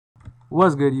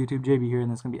What's good, YouTube? JB here,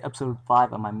 and this is going to be episode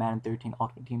 5 of my Madden 13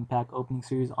 Ultimate Team Pack opening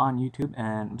series on YouTube.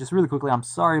 And just really quickly, I'm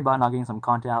sorry about not getting some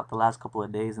content out the last couple of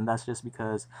days, and that's just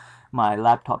because my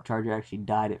laptop charger actually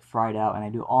died. It fried out, and I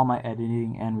do all my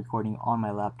editing and recording on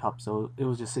my laptop, so it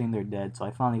was just sitting there dead. So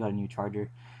I finally got a new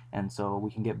charger, and so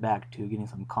we can get back to getting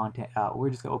some content out. We're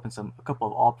just going to open a couple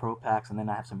of All-Pro packs, and then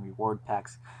I have some reward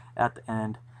packs at the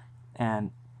end.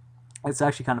 And it's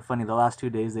actually kind of funny. The last 2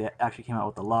 days they actually came out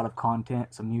with a lot of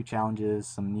content, some new challenges,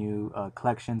 some new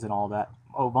collections, and all that.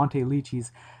 Oh, Vontae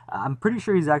Leachy's, I'm pretty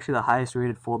sure he's actually the highest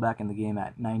rated fullback in the game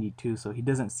at 92. So he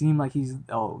doesn't seem like he's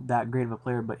that great of a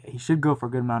player, but he should go for a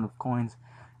good amount of coins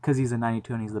because he's a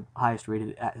 92 and he's the highest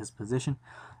rated at his position.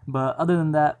 But other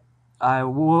than that, I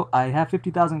have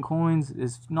 50,000 coins.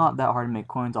 It's not that hard to make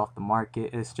coins off the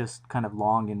market. It's just kind of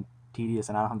long and tedious,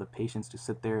 and I don't have the patience to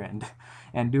sit there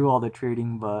and do all the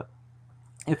trading. But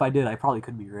if I did, I probably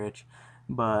could be rich.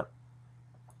 But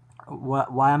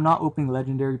why I'm not opening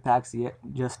legendary packs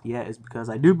just yet is because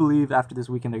I do believe after this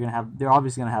weekend they're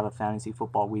obviously gonna have a fantasy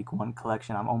football week 1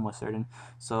 collection. I'm almost certain.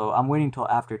 So I'm waiting till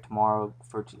after tomorrow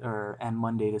and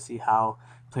Monday to see how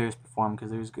players perform,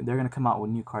 because they're gonna come out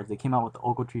with new cards. They came out with the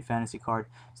Ogletree fantasy card,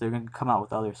 so they're gonna come out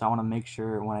with others. So I want to make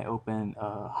sure when I open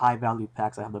high value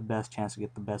packs, I have the best chance to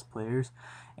get the best players.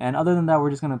 And other than that,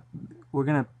 we're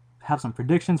gonna have some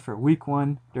predictions for week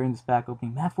 1 during this pack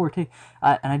opening. Matt Forte,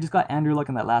 and I just got Andrew Luck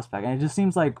in that last pack, and it just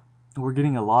seems like we're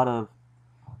getting a lot of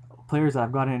players that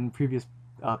I've gotten in previous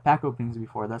pack openings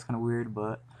before. That's kind of weird,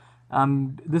 but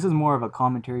this is more of a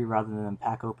commentary rather than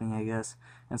pack opening, I guess.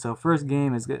 And so first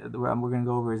game is we're gonna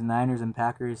go over is Niners and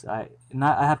Packers. I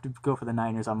have to go for the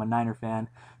Niners. I'm a Niner fan,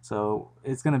 so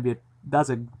it's gonna be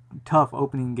that's a tough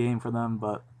opening game for them,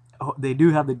 but they do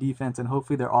have the defense, and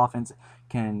hopefully their offense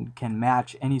can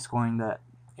match any scoring that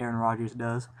Aaron Rodgers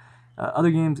does. Other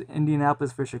games: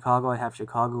 Indianapolis for Chicago. I have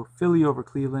Chicago. Philly over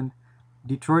Cleveland.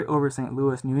 Detroit over St.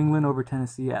 Louis. New England over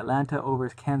Tennessee. Atlanta over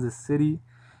Kansas City.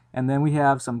 And then we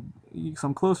have some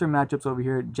closer matchups over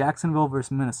here. Jacksonville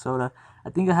versus Minnesota.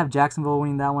 I think I have Jacksonville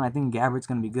winning that one. I think Gabbert's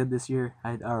going to be good this year,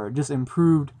 or just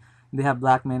improved. They have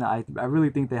Blackman. I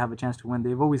really think they have a chance to win.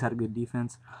 They've always had a good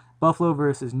defense. Buffalo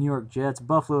versus New York Jets.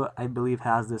 Buffalo, I believe,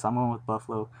 has this. I'm going with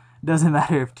Buffalo. Doesn't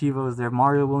matter if TiVo is there.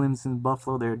 Mario Williams in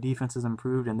Buffalo, their defense is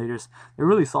improved, and they're a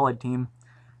really solid team.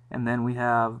 And then we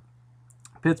have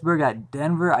Pittsburgh at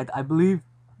Denver. I believe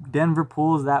Denver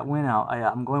pulls that win out.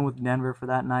 I'm going with Denver for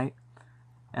that night.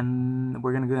 And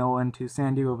we're going to go into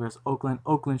San Diego versus Oakland.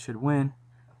 Oakland should win.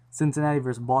 Cincinnati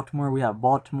versus Baltimore. We have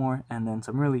Baltimore, and then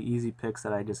some really easy picks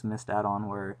that I just missed out on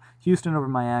were Houston over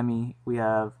Miami. We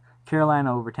have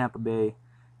Carolina over Tampa Bay,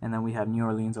 and then we have New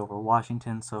Orleans over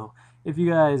Washington. So if you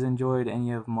guys enjoyed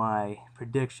any of my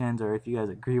predictions, or if you guys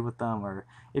agree with them, or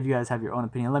if you guys have your own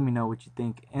opinion, let me know what you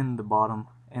think in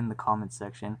the comments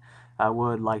section. I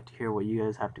would like to hear what you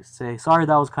guys have to say. Sorry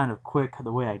that was kind of quick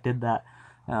the way I did that.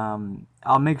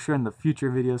 I'll make sure in the future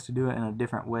videos to do it in a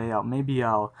different way. Maybe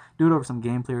I'll do it over some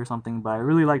gameplay or something, but I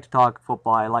really like to talk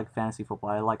football. I like fantasy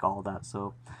football. I like all that.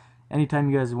 So anytime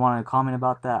you guys want to comment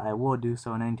about that, I will do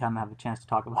so, and anytime I have a chance to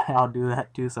talk about it, I'll do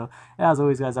that too. So as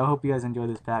always, guys, I hope you guys enjoy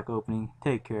this pack opening.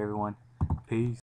 Take care, everyone. Peace.